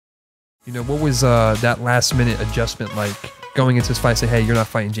You know, what was that last minute adjustment like going into this fight? Say, hey, you're not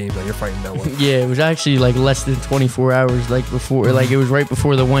fighting James, you're fighting Noah. Yeah, it was actually like less than 24 hours, like before, like it was right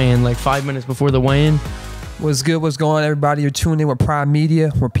before the weigh-in, like 5 minutes before the weigh-in. What's good? What's going on, everybody? You're tuned in with Prime Media,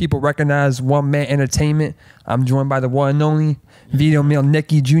 where people recognize one-man entertainment. I'm joined by the one and only Vito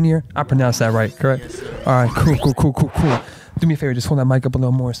Mielnicki Jr. I pronounced that right, correct? Yes, sir. All right, cool. Do me a favor, just hold that mic up a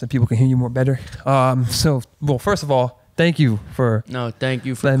little more so people can hear you more better. Well, first of all, thank you for thank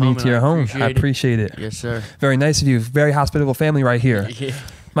you for letting me coming. into your home. I appreciate it. Yes, sir. Very nice of you. Very hospitable family right here. Yeah.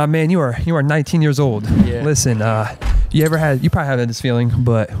 My man, you are 19 years old. Yeah. Listen, you probably have had this feeling,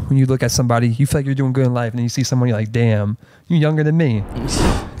 but when you look at somebody, you feel like you're doing good in life, and then you see someone, you're like, damn, you're younger than me.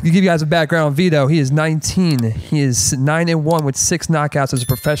 To give you guys a background on Vito, he is 19. He is 9-1 with 6 knockouts as a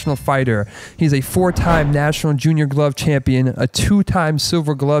professional fighter. He's a 4-time national junior glove champion, a 2-time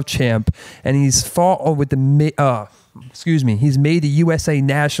silver glove champ, and he's fought with he's made the USA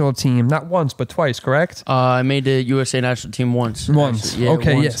national team, not once, but twice, correct? I made the USA national team once. Once. Yeah,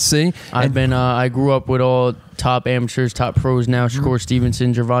 okay, once. yes, see? I grew up with all top amateurs, top pros now. Shakur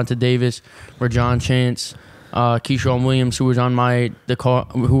Stevenson, Gervonta Davis, Rajon Chance, Keyshawn Williams, who was on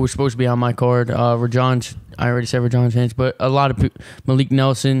who was supposed to be on my card. I already said Rajon Chance, but a lot of people, Malik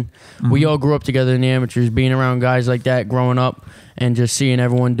Nelson. We all grew up together in the amateurs, being around guys like that growing up, and just seeing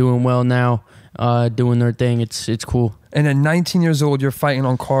everyone doing well now. Doing their thing. It's cool. And at 19 years old, you're fighting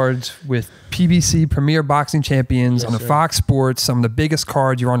on cards with PBC Premier Boxing Champions, on the Fox Sports, some of the biggest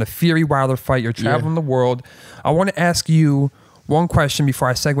cards. You're on the Fury Wilder fight. You're traveling the world. I want to ask you one question before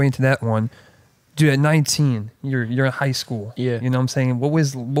I segue into that one. Dude, at 19, you're in high school. Yeah. You know what I'm saying? What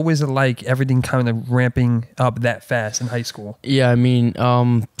was it like, everything kind of ramping up that fast in high school? Yeah, I mean,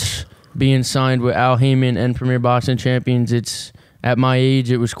 being signed with Al Heyman and Premier Boxing Champions, at my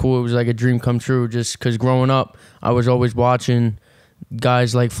age, it was cool. It was like a dream come true, just because growing up, I was always watching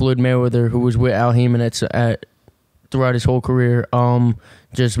guys like Floyd Mayweather, who was with Al Heyman throughout his whole career.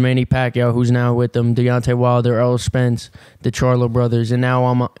 Just Manny Pacquiao, who's now with them, Deontay Wilder, Earl Spence, the Charlo brothers, and now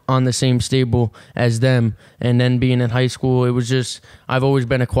I'm on the same stable as them. And then being in high school, it was just, I've always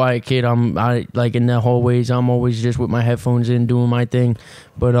been a quiet kid. I like in the hallways, I'm always just with my headphones in doing my thing.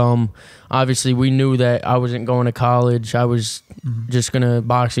 But obviously we knew that I wasn't going to college. I was just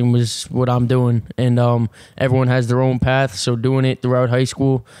boxing was what I'm doing. And everyone has their own path, so doing it throughout high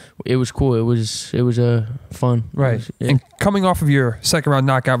school, it was cool. It was fun. Right. And coming off of your second round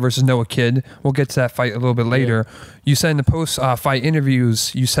knockout versus Noah Kidd, we'll get to that fight a little bit later. You said in the post-fight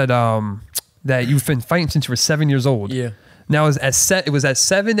interviews, you said that you've been fighting since you were 7 years old. Yeah. Now, it was at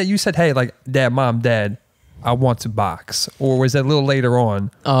 7 that you said, hey, like, Dad, Mom, Dad, I want to box? Or was that a little later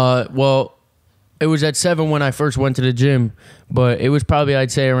on? Well, it was at 7 when I first went to the gym, but it was probably, I'd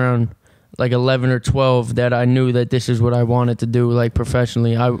say, around like 11 or 12 that I knew that this is what I wanted to do, like,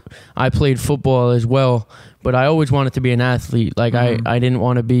 professionally. I played football as well, but I always wanted to be an athlete. Like, I didn't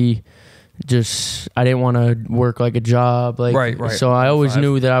want to be I didn't want to work like a job. Like, right. So I always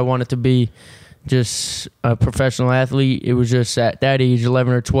knew that I wanted to be just a professional athlete. It was just at that age,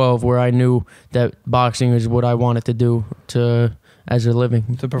 11 or 12, where I knew that boxing is what I wanted to do as a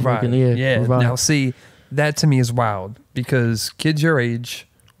living. To provide. Provide. Now, see, that to me is wild, because kids your age,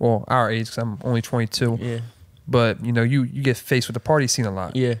 well, our age, because I'm only 22. Yeah. But, you know, you get faced with the party scene a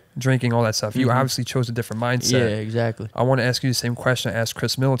lot. Yeah. Drinking, all that stuff. You obviously chose a different mindset. Yeah, exactly. I want to ask you the same question I asked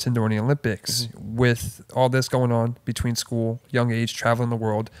Chris Middleton during the Olympics. With all this going on between school, young age, traveling the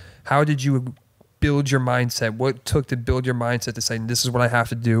world, how did you build your mindset? What took to build your mindset to say, this is what I have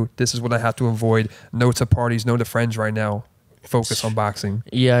to do, this is what I have to avoid, no to parties, no to friends right now, focus on boxing?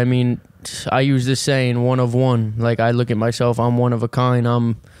 Yeah, I mean, I use this saying, one of one. Like, I look at myself, I'm one of a kind.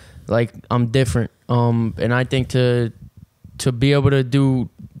 I'm different. And I think to be able to do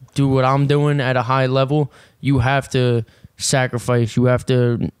what I'm doing at a high level, you have to sacrifice. You have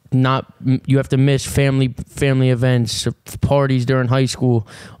to miss family events, parties during high school,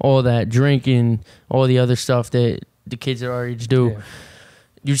 all that, drinking, all the other stuff that the kids at our age do. Yeah.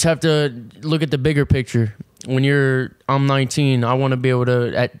 You just have to look at the bigger picture. I'm 19, I want to be able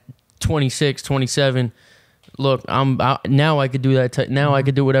to, at 26, 27, look, now I could do that. Now I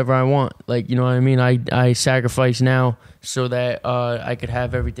could do whatever I want. Like, you know what I mean? I sacrifice now so that I could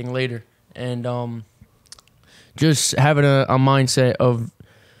have everything later. And just having a mindset of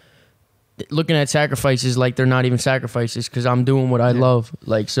looking at sacrifices like they're not even sacrifices, because I'm doing what I love.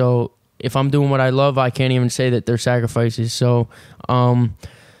 Like, so if I'm doing what I love, I can't even say that they're sacrifices. So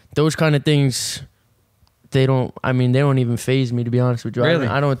those kind of things, they don't even faze me, to be honest with you. Really?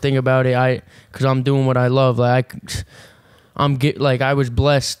 I don't think about it. Because I'm doing what I love. Like, I was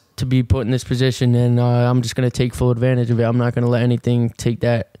blessed to be put in this position, and I'm just gonna take full advantage of it. I'm not gonna let anything take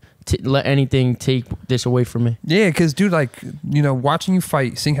let anything take this away from me. Yeah, because dude, like, you know, watching you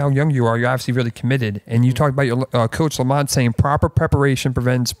fight, seeing how young you are, you're obviously really committed. And you talked about your coach Lamont saying proper preparation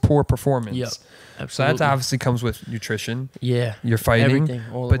prevents poor performance. Yep, So absolutely. that obviously comes with nutrition. Yeah, You're fighting, everything,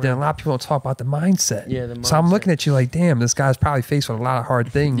 all but then a around. lot of people don't talk about the mindset. Yeah, the So I'm mindset. looking at you like, damn, this guy's probably faced with a lot of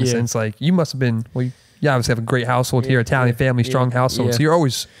hard things. Yeah. And it's like, you must have been, well, you obviously have a great household here, Italian family, strong household. yeah. So you're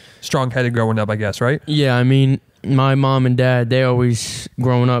always strong-headed growing up, I guess, right? Yeah, I mean, my mom and dad, they always,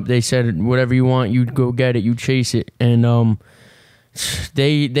 growing up, they said, whatever you want, you go get it, you chase it. And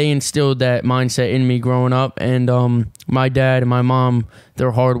they instilled that mindset in me growing up. And my dad and my mom,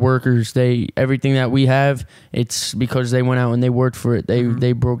 they're hard workers. Everything that we have, it's because they went out and they worked for it.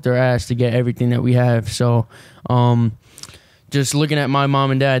 They broke their ass to get everything that we have. So just looking at my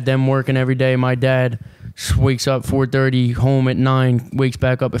mom and dad, them working every day. My dad wakes up 4:30, home at 9, wakes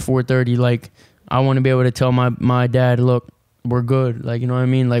back up at 4:30. Like, I want to be able to tell my dad, look, we're good. Like, you know what I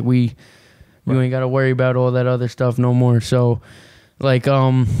mean? Like, we ain't got to worry about all that other stuff no more. So, like,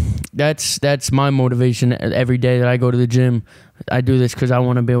 that's my motivation every day that I go to the gym. I do this because I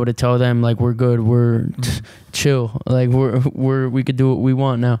want to be able to tell them, like, we're good, we're chill, like we could do what we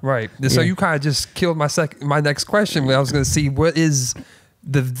want now. Right. So you kind of just killed my next question. I was going to see what is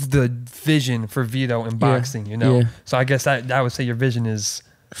the vision for Vito in boxing. You know. Yeah. So I guess that I would say your vision is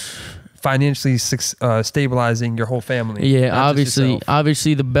financially stabilizing your whole family. Yeah, not just yourself.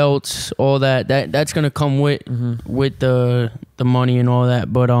 obviously the belts, all that's gonna come with the money and all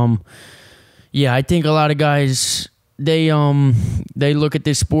that. But yeah, I think a lot of guys they look at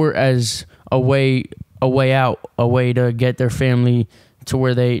this sport as a way out, a way to get their family to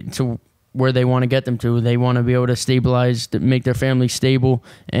where they want to get them to. They want to be able to stabilize, to make their family stable,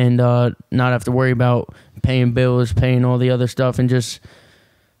 and not have to worry about paying bills, paying all the other stuff, and just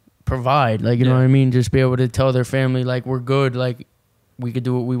provide. Like, you know what I mean? Just be able to tell their family, like, we're good. Like, we could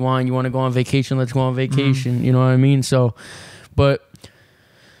do what we want. You want to go on vacation? Let's go on vacation. You know what I mean? So, but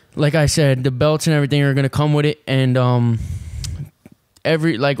like I said, the belts and everything are going to come with it. And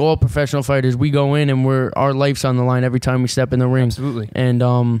like all professional fighters, we go in and our life's on the line every time we step in the ring. Absolutely.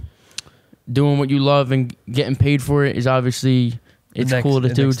 And doing what you love and getting paid for it is obviously, it's cool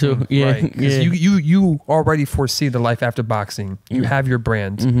to do too. Yeah, right. yeah. You already foresee the life after boxing. You have your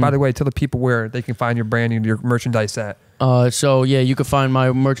brand. By the way, tell the people where they can find your brand and your merchandise at. So yeah, you can find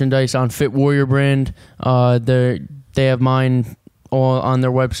my merchandise on Fit Warrior brand. They have mine all on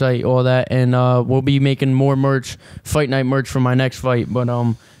their website, all that, and we'll be making more merch, fight night merch for my next fight. But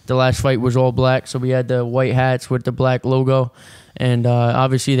the last fight was all black, so we had the white hats with the black logo, and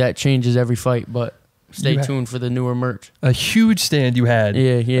obviously that changes every fight. But stay tuned for the newer merch. A huge stand you had.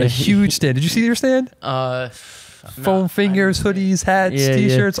 Yeah. A huge stand. Did you see your stand? Foam fingers, hoodies, hats,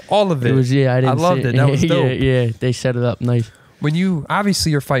 t-shirts, all of it. It was, I didn't I loved see it. That was dope. Yeah, they set it up nice. When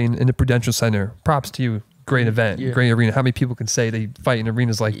obviously you're fighting in the Prudential Center, props to you. Great event, great arena. How many people can say they fight in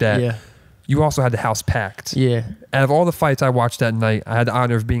arenas like that? Yeah. You also had the house packed. Yeah. Out of all the fights I watched that night, I had the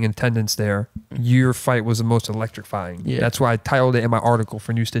honor of being in attendance there. Your fight was the most electrifying. Yeah. That's why I titled it in my article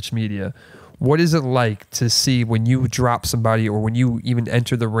for New Stitch Media. What is it like to see when you drop somebody or when you even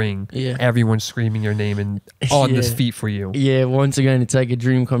enter the ring, everyone screaming your name and on this feet for you? Yeah, once again, it's like a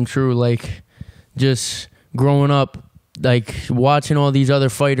dream come true. Like, just growing up, like, watching all these other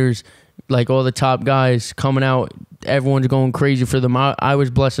fighters, like all the top guys coming out, everyone's going crazy for them. I was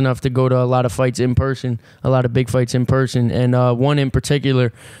blessed enough to go to a lot of fights in person, a lot of big fights in person, and one in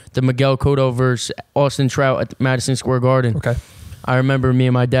particular, the Miguel Cotto versus Austin Trout at Madison Square Garden. Okay. I remember me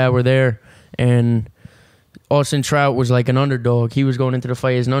and my dad were there, and Austin Trout was like an underdog. He was going into the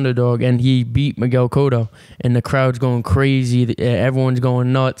fight as an underdog, and he beat Miguel Cotto, and the crowd's going crazy. Everyone's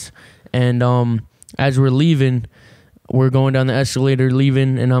going nuts, and as we're leaving, we're going down the escalator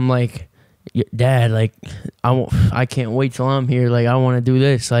leaving, and I'm like, Dad, like, I can't wait till I'm here. Like, I want to do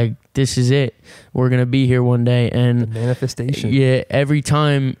this. Like, this is it. We're going to be here one day. And the manifestation. Yeah, every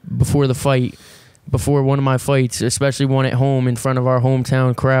time before the fight, before one of my fights, especially one at home in front of our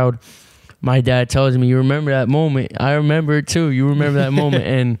hometown crowd, my dad tells me, you remember that moment? I remember it too. You remember that moment.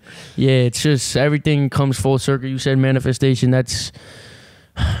 And yeah, it's just everything comes full circle. You said manifestation. That's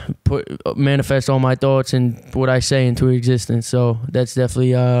manifest all my thoughts and what I say into existence. So that's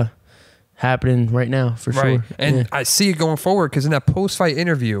definitely happening right now for sure. And I see it going forward because in that post-fight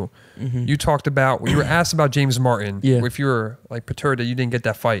interview, you talked about, you were asked about James Martin. If you were like perturbed that you didn't get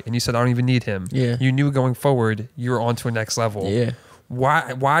that fight, and you said, I don't even need him. You knew going forward you were on to a next level.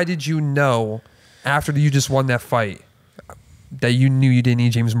 Why did you know after you just won that fight that you knew you didn't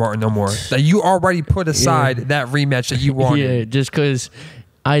need James Martin no more? That you already put aside that rematch that you wanted? Just because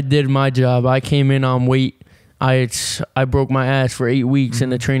I did my job. I came in on weight. I broke my ass for 8 weeks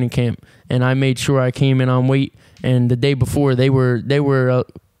in the training camp, and I made sure I came in on weight. And the day before, they were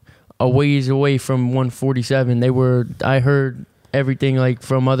a ways away from 147. I heard everything like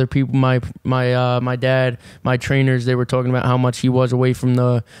from other people. My dad, my trainers, they were talking about how much he was away from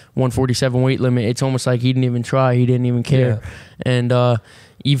the 147 weight limit. It's almost like he didn't even try. He didn't even care. Yeah. And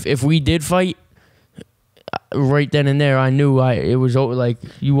if we did fight, right then and there, I knew it was over. Like,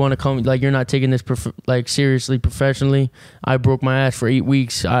 you want to come, like, you're not taking this seriously, professionally. I broke my ass for 8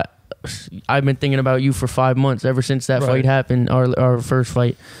 weeks. I've been thinking about you for 5 months ever since that fight happened, our first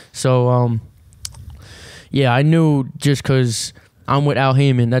fight. So yeah, I knew, just because I'm with Al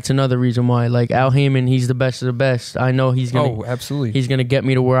Heyman. That's another reason why. Like, Al Heyman, he's the best of the best. I know he's gonna absolutely, he's gonna get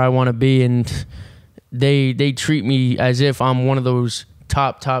me to where I want to be, and they treat me as if I'm one of those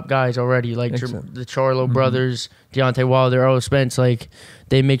top guys already, like the Charlo brothers, Deontay Wilder, Earl Spence. Like,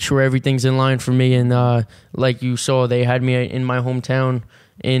 they make sure everything's in line for me. And like you saw, they had me in my hometown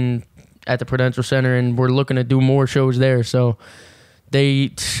at the Prudential Center, and we're looking to do more shows there. So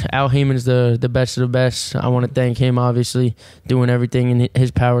Al Heyman's the best of the best. I want to thank him, obviously, doing everything in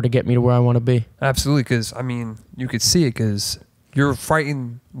his power to get me to where I want to be. Absolutely, because I mean, you could see it, because you're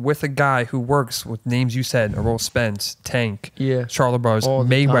fighting with a guy who works with names you said: Errol Spence, Tank, Charlo Bros,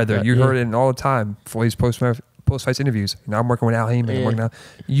 Mayweather. You heard it all the time for these post-fight interviews. Now I'm working with Al Heyman. I'm working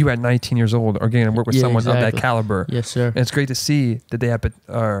you at 19 years old are getting to work with someone of that caliber. Yes, sir. And it's great to see that they have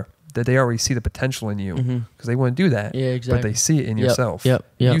that they already see the potential in you, because they wouldn't do that. Yeah, exactly. But they see it in yourself. Yep.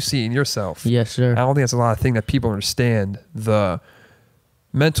 You see it in yourself. Yes, sir. I don't think that's a lot of thing that people understand. The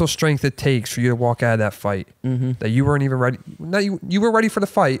mental strength it takes for you to walk out of that fight, that you weren't even ready. You were ready for the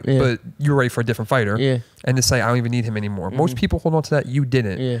fight, but you were ready for a different fighter. Yeah. And to say, I don't even need him anymore. Most people hold on to that. You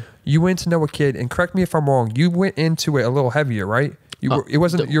didn't. Yeah. You went to know a kid, and correct me if I'm wrong, you went into it a little heavier, right? It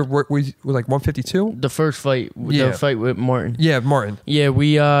wasn't your work was like 152? The first fight, the fight with Martin. Yeah, Martin. Yeah,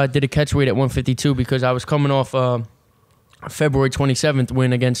 we did a catch weight at 152 because I was coming off February 27th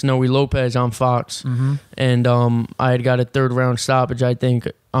win against Noe Lopez on Fox. And I had got a third round stoppage, I think,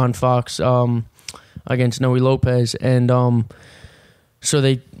 on Fox against Noe Lopez. And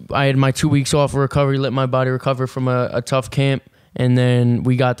so I had my 2 weeks off of recovery, let my body recover from a tough camp. And then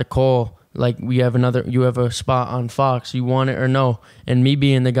we got the call, like, you have a spot on Fox. You want it or no? And me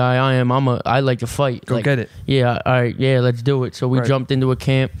being the guy I am, I like to fight. Go get it. Yeah, all right, yeah, let's do it. So we jumped into a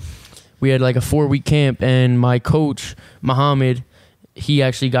camp. We had like a 4-week camp, and my coach, Muhammad, he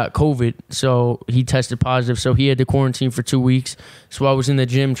actually got COVID, so he tested positive. So he had to quarantine for 2 weeks. So I was in the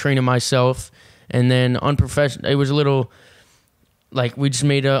gym training myself, and then unprofessional. It was a little, like, we just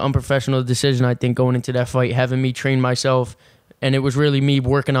made an unprofessional decision, I think, going into that fight, having me train myself. And it was really me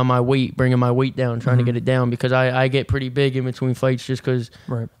working on my weight, bringing my weight down, trying to get it down, because I get pretty big in between fights just because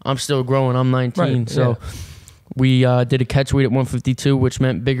I'm still growing. I'm 19. So we did a catch weight at 152, which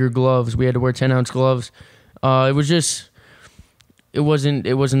meant bigger gloves. We had to wear 10-ounce gloves. It wasn't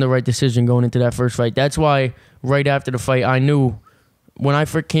the right decision going into that first fight. That's why right after the fight, I knew when I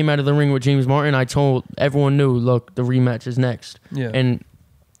first came out of the ring with James Martin, I told everyone, look, the rematch is next. Yeah. And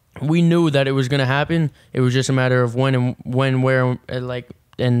we knew that it was going to happen. It was just a matter of when, where,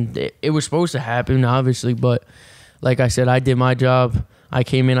 and it was supposed to happen, obviously. But like I said, I did my job. I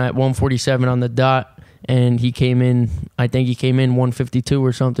came in at 147 on the dot, and he came in 152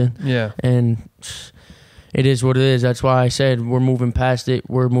 or something. Yeah. And it is what it is. That's why I said we're moving past it.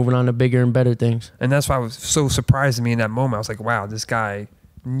 We're moving on to bigger and better things. And that's why it was so surprising me in that moment. I was like, wow, this guy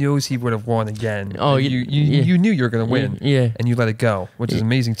knows he would have won again. Oh, you knew you were going to win. Yeah. And you let it go, which is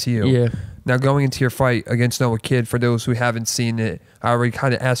amazing to you. Yeah. Now, going into your fight against Noah Kidd, for those who haven't seen it, I already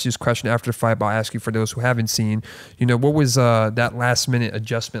kind of asked you this question after the fight, but I'll ask you for those who haven't seen, what was that last-minute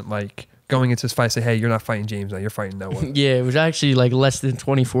adjustment like going into this fight? Say, hey, you're not fighting James now, you're fighting Noah. Yeah, it was actually like less than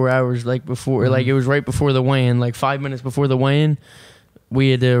 24 hours before. Like, it was right before the weigh-in, like 5 minutes before the weigh-in. We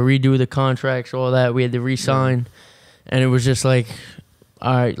had to redo the contracts, all that. We had to re-sign. And it was just like,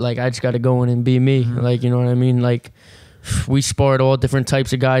 all right, like, I just got to go in and be me. Like, you know what I mean? Like, we sparred all different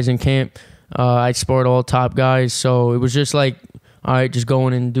types of guys in camp. I sparred all top guys. So it was just like, all right, just go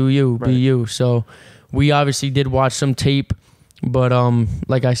in and do you, be you. So we obviously did watch some tape. But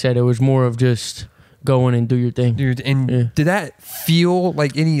like I said, it was more of just go in and do your thing. Dude, and did that feel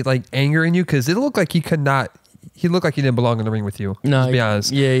like any anger in you? Because it looked like he looked like he didn't belong in the ring with you. No, to be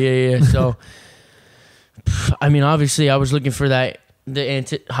honest. Yeah. So, I mean, obviously, I was looking for the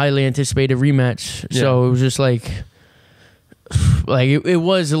highly anticipated rematch. Yeah. So it was just like it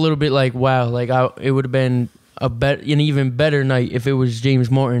was a little bit like, wow, like it would have been an even better night if it was James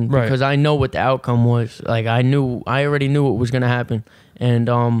Martin, because I know what the outcome was. Like I already knew what was gonna happen, and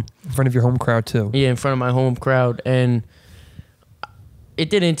in front of your home crowd too. Yeah, in front of my home crowd, and it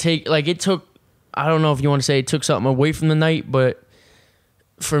didn't take it took. I don't know if you want to say it took something away from the night, but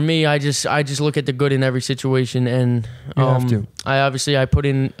for me, I just look at the good in every situation, and I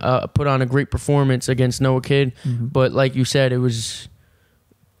put on a great performance against Noah Kidd, but like you said, it was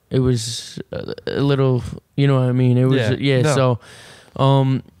a little, you know what I mean? It was So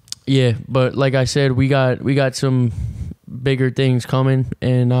but like I said, we got some bigger things coming,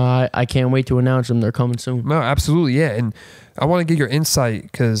 and I can't wait to announce them. They're coming soon. No, absolutely, yeah. And I want to get your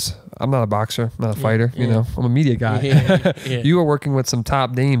insight, because I'm not a boxer, not a fighter, you know, I'm a media guy. You are working with some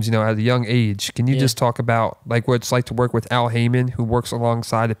top names, you know, at a young age. Can you just talk about like what it's like to work with Al Heyman, who works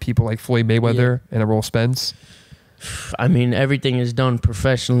alongside of people like Floyd Mayweather and Errol Spence? I mean, everything is done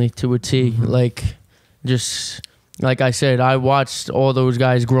professionally to a T. Like, just like I said, I watched all those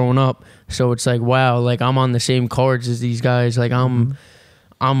guys growing up, so it's like, wow, like I'm on the same cards as these guys. Like I'm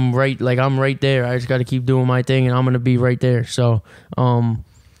right there. I just got to keep doing my thing, and I'm gonna be right there. So,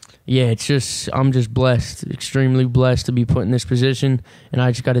 it's just I'm just blessed, extremely blessed to be put in this position, and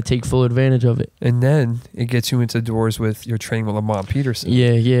I just got to take full advantage of it. And then it gets you into doors with your training with Lamont Peterson.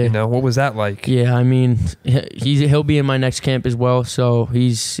 Yeah. You know, what was that like? Yeah, I mean, he'll be in my next camp as well, so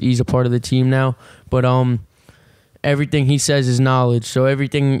he's a part of the team now. But everything he says is knowledge. So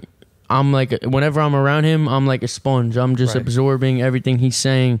everything, I'm like, whenever I'm around him, I'm like a sponge. I'm just absorbing everything he's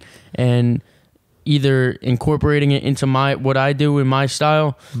saying and either incorporating it into what I do in my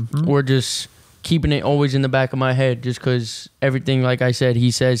style, or just keeping it always in the back of my head, just because everything, like I said,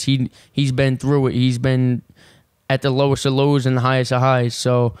 he says he's been through it. He's been at the lowest of lows and the highest of highs.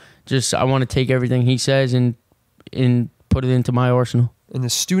 So just I want to take everything he says and put it into my arsenal. And the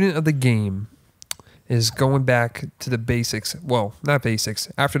student of the game is going back to the basics. Well, not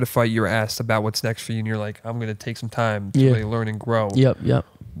basics. After the fight, you were asked about what's next for you, and you're like, I'm going to take some time to really learn and grow. Yep.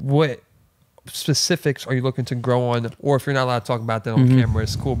 What specifics are you looking to grow on? Or if you're not allowed to talk about that on camera,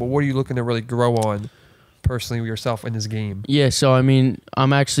 it's cool. But what are you looking to really grow on personally with yourself in this game? Yeah, so, I mean,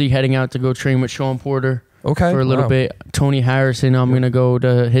 I'm actually heading out to go train with Sean Porter for a little bit. Tony Harrison, I'm going to go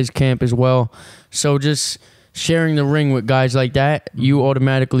to his camp as well. So just sharing the ring with guys like that, you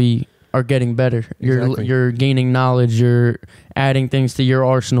automatically are getting better. You're gaining knowledge. You're adding things to your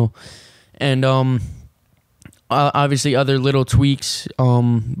arsenal. And obviously other little tweaks,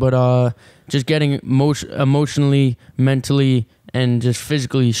 but just getting emotionally, mentally, and just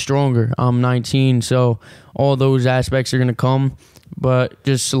physically stronger. I'm 19, so all those aspects are going to come. But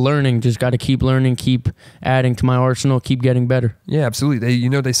just learning, just got to keep learning, keep adding to my arsenal, keep getting better. Yeah, absolutely.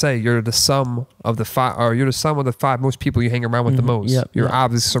 They say you're the sum of the five, or you're the sum of the five most people you hang around with the most. You're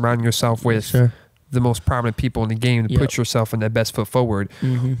obviously surrounding yourself with the most prominent people in the game to put yourself in their best foot forward.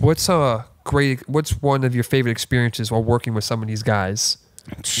 What's one of your favorite experiences while working with some of these guys?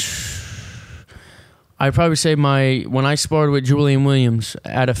 I'd probably say when I sparred with Julian Williams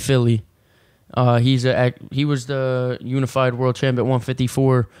out of Philly. He was the unified world champ at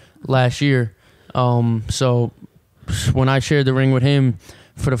 154 last year. So when I shared the ring with him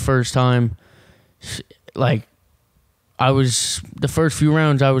for the first time, like the first few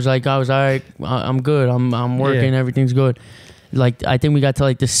rounds, I was all right. I'm good. I'm working. Everything's good. Like I think we got to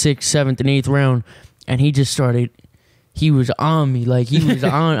like the 6th, 7th, and 8th round, and he just started. He was on me. Like he was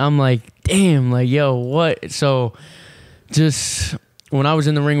on. I'm like, damn. Like yo, what? So just when I was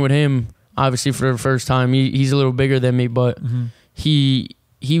in the ring with him. Obviously, for the first time, he's a little bigger than me, but he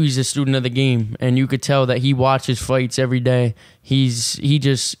was a student of the game, and you could tell that he watches fights every day. He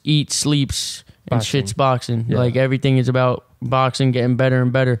just eats, sleeps, and shits boxing. Yeah. Like everything is about boxing, getting better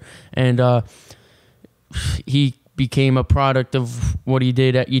and better, and he became a product of what he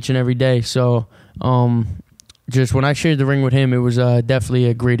did each and every day. So, just when I shared the ring with him, it was definitely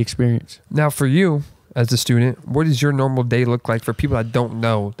a great experience. Now, for you. As a student, what does your normal day look like for people that don't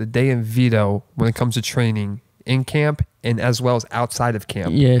know the day in Vito when it comes to training in camp and as well as outside of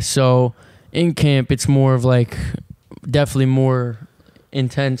camp? Yeah, so in camp, it's more of like definitely more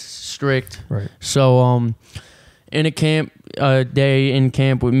intense, strict. Right. So in a camp, day in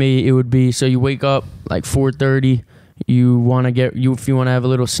camp with me, it would be, so you wake up like 4:30. If you want to have a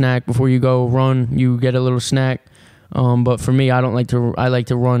little snack before you go run, you get a little snack. But for me, I like to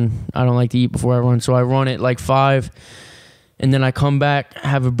run. I don't like to eat before I run. So I run at like 5, and then I come back,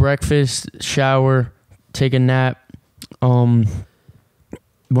 have a breakfast, shower, take a nap.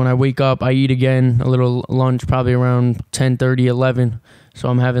 When I wake up, I eat again, a little lunch, probably around 10:30, 11. So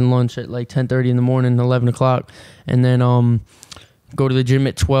I'm having lunch at like 10:30 in the morning, 11 o'clock. And then go to the gym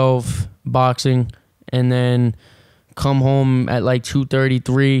at 12, boxing. and then come home at like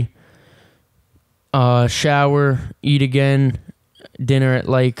 2:33. Shower, eat again, dinner at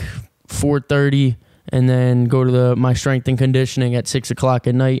like 4:30, and then go to my strength and conditioning at 6 o'clock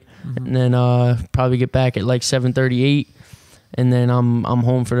at night, and then probably get back at like 7:38, and then I'm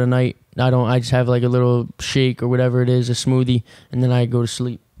home for the night. I just have like a little shake or whatever it is, a smoothie, and then I go to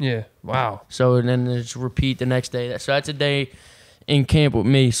sleep. Yeah. Wow. So then just repeat the next day. So that's a day in camp with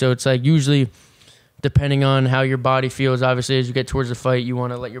me. So it's like usually, depending on how your body feels, obviously as you get towards the fight, you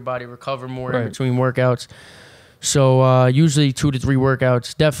want to let your body recover more in between workouts. So usually 2 to 3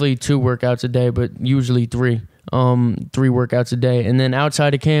 workouts, definitely 2 workouts a day, but usually 3 workouts a day. And then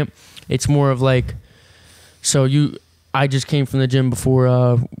outside of camp, it's more of like, I just came from the gym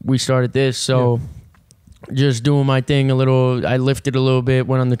before we started this, so just doing my thing a little. I lifted a little bit,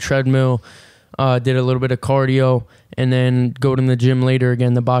 went on the treadmill, did a little bit of cardio, and then go to the gym later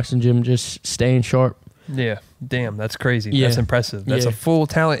again, the boxing gym, just staying sharp. Yeah. Damn, that's crazy. Yeah. That's impressive. That's a full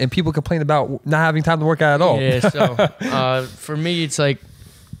talent, and people complain about not having time to work out at all. Yeah, so for me, it's like,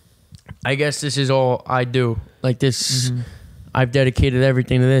 I guess this is all I do. Like this, I've dedicated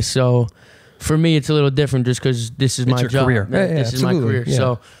everything to this, so for me, it's a little different just because this is my job. Career. This is my career. Yeah.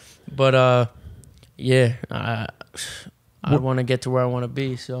 So, but I want to get to where I want to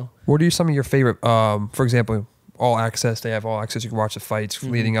be. So, what are some of your favorite? For example, All Access. They have All Access. You can watch the fights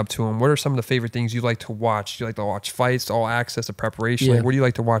leading up to them. What are some of the favorite things you like to watch? Do you like to watch fights, All Access, the preparation? Yeah. Like, what do you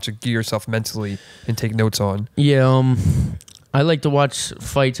like to watch to gear yourself mentally and take notes on? Yeah, I like to watch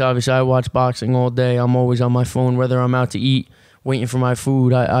fights. Obviously, I watch boxing all day. I'm always on my phone, whether I'm out to eat, waiting for my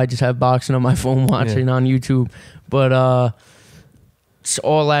food. I just have boxing on my phone, watching on YouTube. But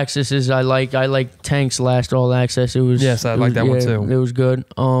All Access is I like Tank's last All Access. It was I like that one too. It was good.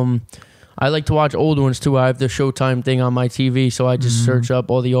 I like to watch old ones too. I have the Showtime thing on my TV, so I just search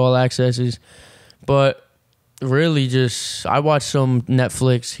up all the All Accesses. But really, just I watch some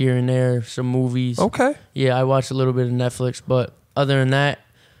Netflix here and there, some movies. Okay. Yeah, I watch a little bit of Netflix, but other than that,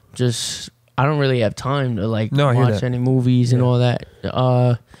 just I don't really have time to watch any movies and all that.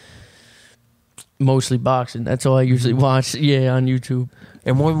 Mostly boxing. That's all I usually watch. Yeah, on YouTube.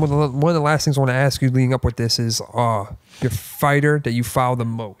 And one of the last things I want to ask you leading up with this is your fighter that you follow the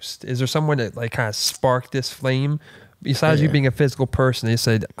most. Is there someone that like kind of sparked this flame? Besides you being a physical person, they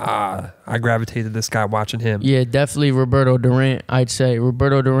said, I gravitated to this guy watching him. Yeah, definitely Roberto Durant, I'd say.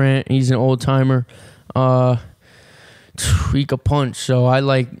 Roberto Durant, he's an old timer. He could punch, so I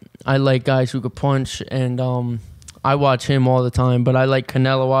like guys who could punch, and I watch him all the time. But I like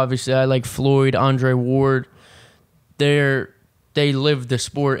Canelo, obviously. I like Floyd, Andre Ward. They live the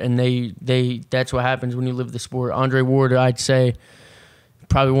sport, and they that's what happens when you live the sport. Andre Ward, I'd say,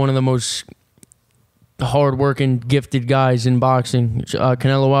 probably one of the most hard-working, gifted guys in boxing.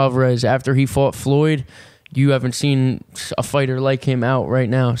 Canelo Alvarez, after he fought Floyd, you haven't seen a fighter like him out right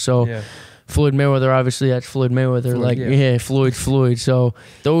now. So Floyd Mayweather, obviously, that's Floyd Mayweather. Floyd's Floyd. So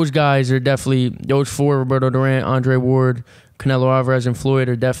those guys are definitely, those 4, Roberto Durant, Andre Ward, Canelo Alvarez, and Floyd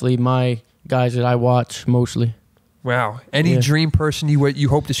are definitely my guys that I watch mostly. Wow. Any dream person you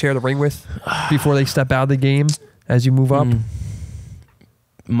hope to share the ring with before they step out of the game as you move up?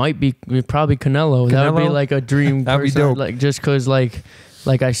 Might be probably Canelo. That would be like a dream. That'd be dope. Like just because, like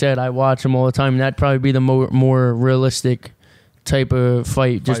I said, I watch him all the time. And that'd probably be the more realistic type of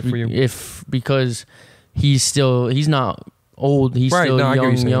fight. Just because he's not old. He's still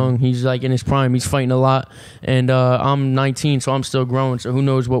young. He's like in his prime. He's fighting a lot. And I'm 19, so I'm still growing. So who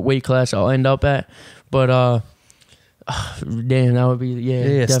knows what weight class I'll end up at? But damn, that would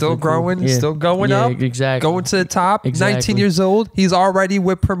be still growing, still going up, exactly, going to the top. Exactly. 19 years old, he's already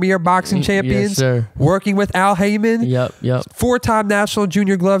with premier boxing champions. Yes, sir. Working with Al Heyman. Yep. 4-time national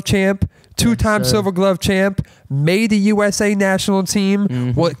junior glove champ, 2-time silver glove champ, made the USA national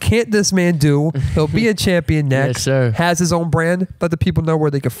team. What can't this man do? He'll be a champion next. Yes, sir. Has his own brand. Let the people know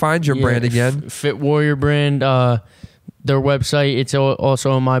where they can find your brand again. Fit Warrior brand. Their website, it's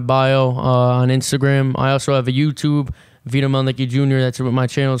also in my bio on Instagram. I also have a YouTube, Vito Mielnicki Jr. That's what my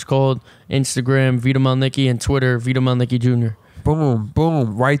channel is called. Instagram, Vito Mielnicki, and Twitter, Vito Mielnicki Jr. Boom,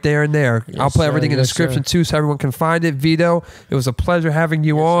 right there and there. Yes, I'll put everything in the description too so everyone can find it. Vito, it was a pleasure having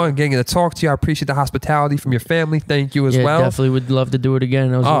you on and getting to talk to you. I appreciate the hospitality from your family. Thank you as well. Definitely would love to do it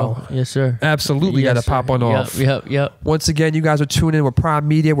again as well. Yes, sir. Absolutely got to pop on off. Yep. Once again, you guys are tuning in with Prime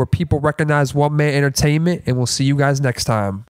Media, where people recognize one-man entertainment, and we'll see you guys next time.